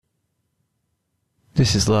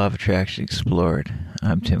This is Law of Attraction Explored.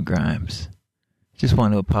 I'm Tim Grimes. Just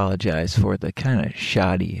want to apologize for the kind of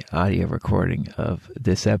shoddy audio recording of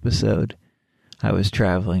this episode. I was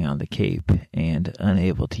traveling on the Cape and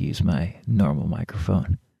unable to use my normal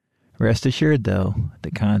microphone. Rest assured, though,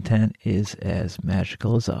 the content is as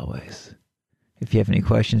magical as always. If you have any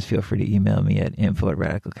questions, feel free to email me at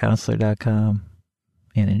info@radicalcounselor.com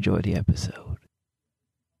and enjoy the episode.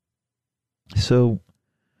 So,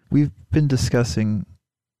 we've been discussing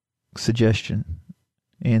suggestion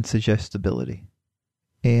and suggestibility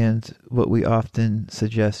and what we often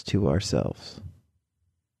suggest to ourselves.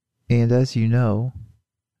 And as you know,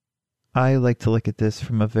 I like to look at this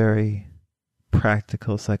from a very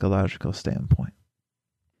practical psychological standpoint.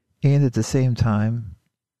 And at the same time,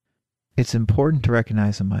 it's important to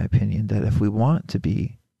recognize, in my opinion, that if we want to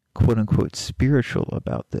be quote-unquote spiritual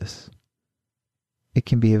about this, it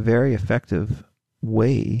can be a very effective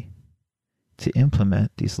way to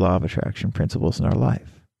implement these law of attraction principles in our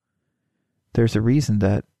life. There's a reason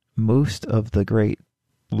that most of the great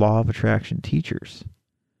law of attraction teachers,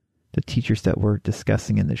 the teachers that we're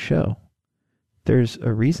discussing in the show, there's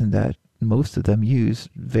a reason that most of them use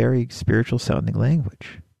very spiritual sounding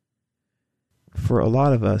language. For a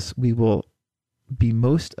lot of us, we will be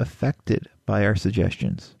most affected by our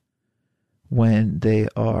suggestions when they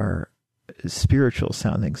are spiritual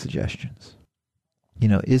sounding suggestions. You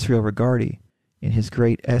know, Israel Regardie, in his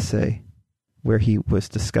great essay where he was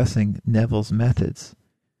discussing Neville's methods,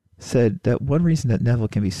 said that one reason that Neville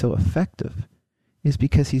can be so effective is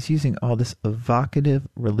because he's using all this evocative,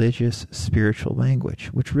 religious, spiritual language,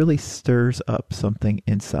 which really stirs up something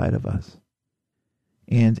inside of us.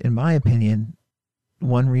 And in my opinion,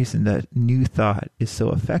 one reason that New Thought is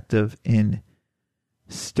so effective in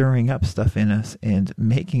stirring up stuff in us and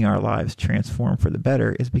making our lives transform for the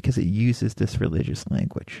better is because it uses this religious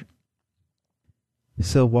language.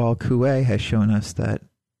 So while Coué has shown us that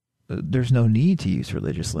there's no need to use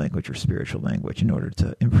religious language or spiritual language in order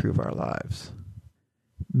to improve our lives,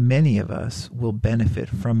 many of us will benefit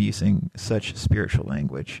from using such spiritual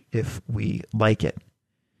language if we like it,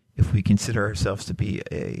 if we consider ourselves to be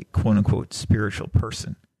a quote-unquote spiritual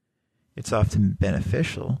person. It's often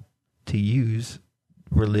beneficial to use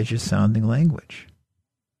religious-sounding language.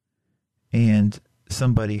 And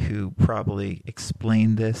somebody who probably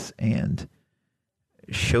explained this and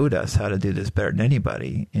showed us how to do this better than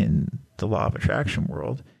anybody in the law of attraction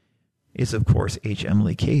world is, of course, H.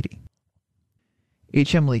 Emily Cady.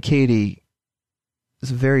 H. Emily Cady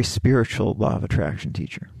is a very spiritual law of attraction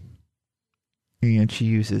teacher. And she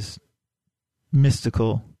uses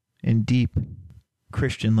mystical and deep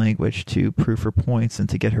Christian language to prove her points and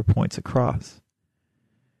to get her points across.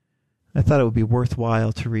 I thought it would be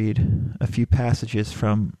worthwhile to read a few passages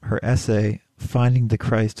from her essay, Finding the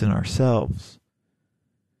Christ in Ourselves,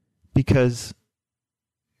 because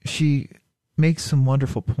she makes some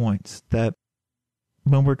wonderful points that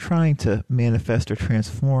when we're trying to manifest or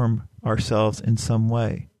transform ourselves in some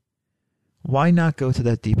way, why not go to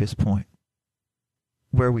that deepest point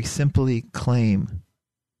where we simply claim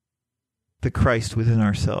the Christ within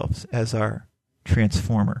ourselves as our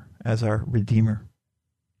transformer, as our redeemer?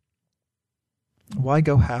 Why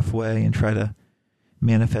go halfway and try to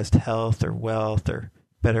manifest health or wealth or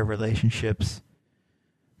better relationships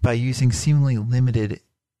by using seemingly limited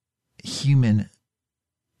human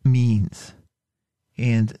means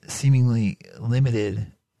and seemingly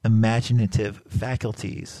limited imaginative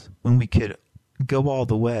faculties when we could go all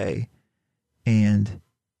the way and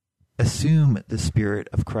assume the Spirit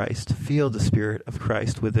of Christ, feel the Spirit of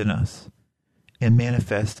Christ within us, and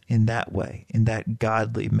manifest in that way, in that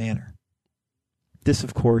godly manner? This,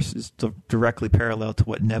 of course, is directly parallel to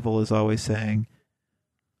what Neville is always saying,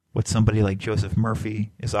 what somebody like Joseph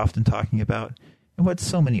Murphy is often talking about, and what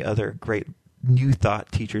so many other great New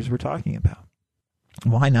Thought teachers were talking about.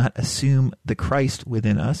 Why not assume the Christ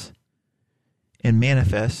within us and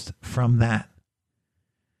manifest from that?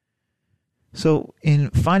 So,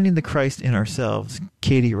 in Finding the Christ in Ourselves,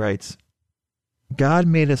 Cady writes, God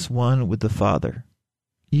made us one with the Father,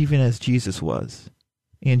 even as Jesus was.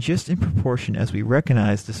 And just in proportion as we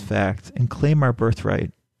recognize this fact and claim our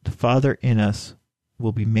birthright, the Father in us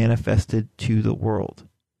will be manifested to the world.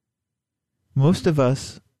 Most of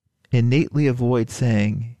us innately avoid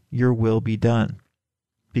saying, your will be done,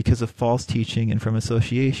 because of false teaching and from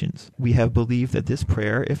associations. We have believed that this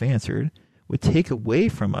prayer, if answered, would take away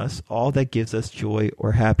from us all that gives us joy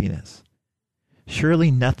or happiness.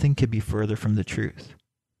 Surely nothing could be further from the truth.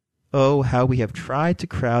 Oh, how we have tried to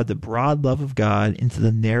crowd the broad love of God into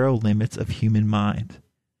the narrow limits of human mind.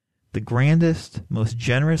 The grandest, most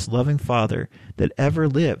generous, loving Father that ever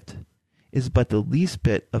lived is but the least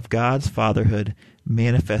bit of God's fatherhood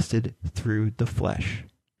manifested through the flesh.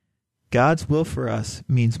 God's will for us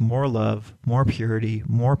means more love, more purity,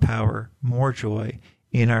 more power, more joy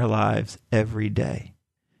in our lives every day.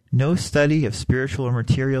 No study of spiritual or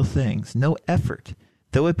material things, no effort,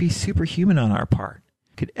 though it be superhuman on our part,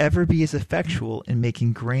 could ever be as effectual in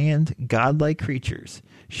making grand, godlike creatures,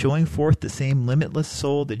 showing forth the same limitless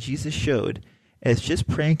soul that Jesus showed, as just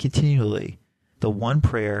praying continually the one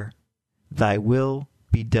prayer, "Thy will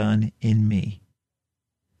be done in me."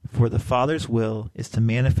 For the Father's will is to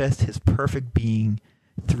manifest his perfect being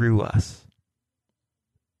through us.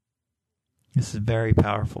 This is a very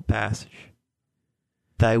powerful passage.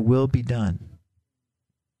 Thy will be done.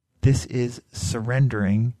 This is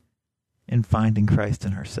surrendering and finding Christ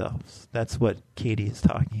in ourselves. That's what Katie is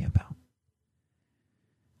talking about.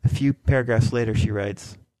 A few paragraphs later, she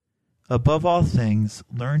writes, "Above all things,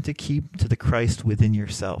 learn to keep to the Christ within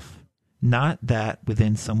yourself, not that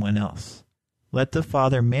within someone else. Let the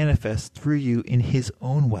Father manifest through you in his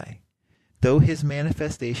own way, though his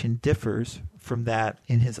manifestation differs from that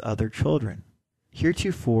in his other children.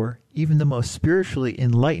 Heretofore, even the most spiritually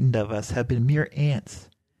enlightened of us have been mere ants,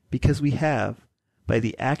 because we have, by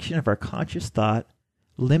the action of our conscious thought,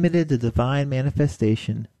 limited the divine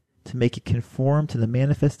manifestation to make it conform to the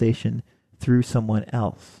manifestation through someone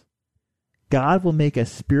else. God will make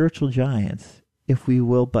us spiritual giants if we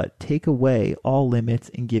will but take away all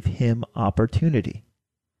limits and give him opportunity."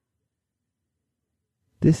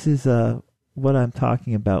 This is what I'm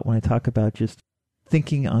talking about when I talk about just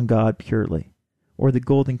thinking on God purely, or the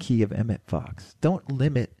golden key of Emmett Fox. Don't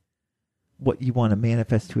limit what you want to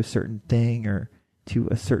manifest to a certain thing or to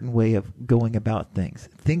a certain way of going about things.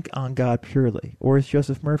 Think on God purely, or as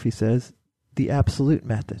Joseph Murphy says, the absolute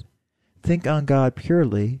method. Think on God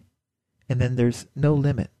purely, and then there's no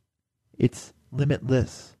limit. It's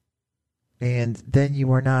limitless. And then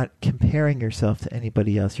you are not comparing yourself to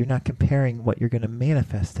anybody else. You're not comparing what you're going to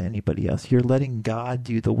manifest to anybody else. You're letting God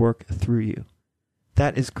do the work through you.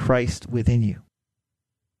 That is Christ within you.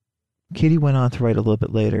 Katie went on to write a little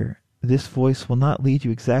bit later, "This voice will not lead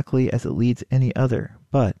you exactly as it leads any other,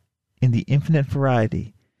 but in the infinite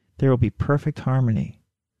variety there will be perfect harmony,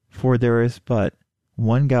 for there is but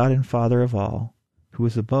one God and Father of all, who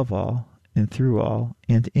is above all, and through all,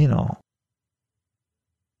 and in all."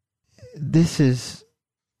 This is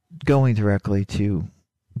going directly to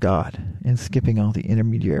God and skipping all the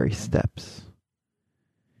intermediary steps.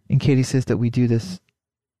 And Katie says that we do this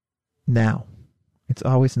now. It's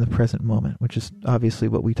always in the present moment, which is obviously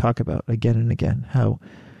what we talk about again and again, how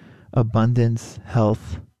abundance,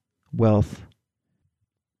 health, wealth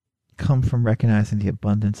come from recognizing the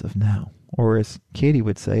abundance of now. Or as Katie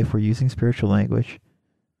would say, if we're using spiritual language,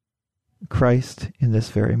 Christ in this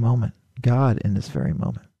very moment, God in this very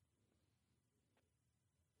moment.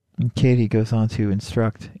 And Katie goes on to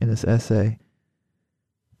instruct in this essay,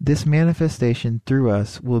 "This manifestation through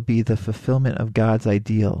us will be the fulfillment of God's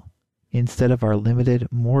ideal, instead of our limited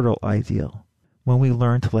mortal ideal, when we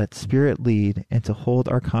learn to let Spirit lead and to hold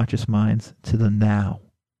our conscious minds to the now.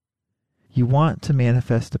 You want to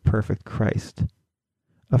manifest the perfect Christ.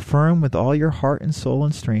 Affirm with all your heart and soul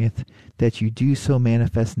and strength that you do so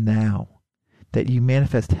manifest now, that you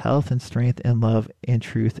manifest health and strength and love and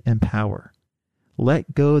truth and power.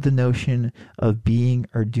 Let go the notion of being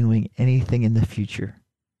or doing anything in the future.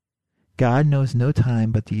 God knows no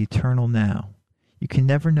time but the eternal now. You can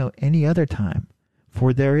never know any other time,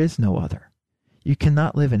 for there is no other. You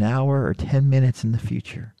cannot live an hour or 10 minutes in the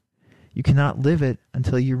future. You cannot live it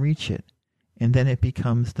until you reach it, and then it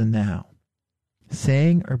becomes the now.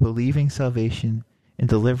 Saying or believing salvation and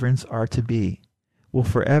deliverance are to be, will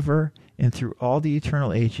forever and through all the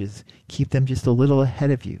eternal ages keep them just a little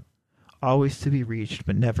ahead of you, always to be reached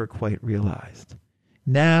but never quite realized.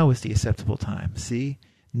 Now is the acceptable time. See,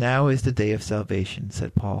 now is the day of salvation,"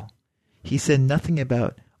 said Paul. He said nothing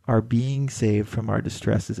about our being saved from our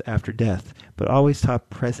distresses after death, but always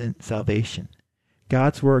taught present salvation.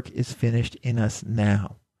 God's work is finished in us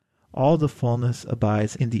now. All the fullness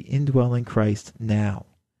abides in the indwelling Christ now.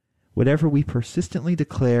 Whatever we persistently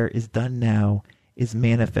declare is done now is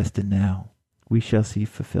manifested now. We shall see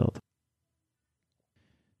fulfilled.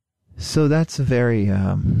 So that's a very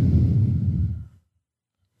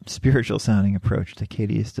spiritual sounding approach that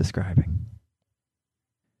Katie is describing.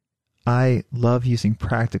 I love using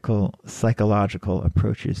practical psychological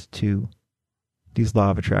approaches to these law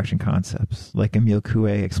of attraction concepts, like Emile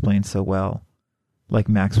Coué explains so well, like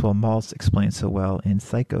Maxwell Maltz explains so well in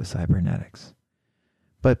Psycho-Cybernetics.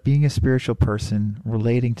 But being a spiritual person,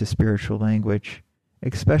 relating to spiritual language,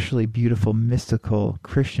 especially beautiful, mystical,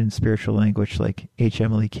 Christian spiritual language like H.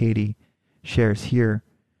 Emily Cady shares here,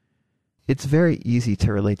 it's very easy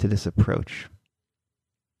to relate to this approach.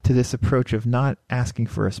 To this approach of not asking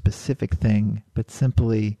for a specific thing, but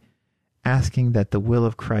simply asking that the will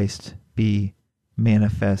of Christ be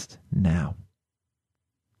manifest now.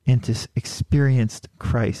 And to experience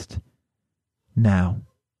Christ now.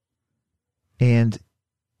 And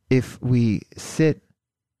if we sit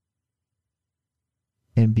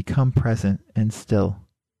and become present and still,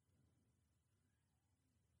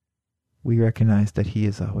 we recognize that He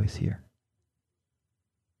is always here.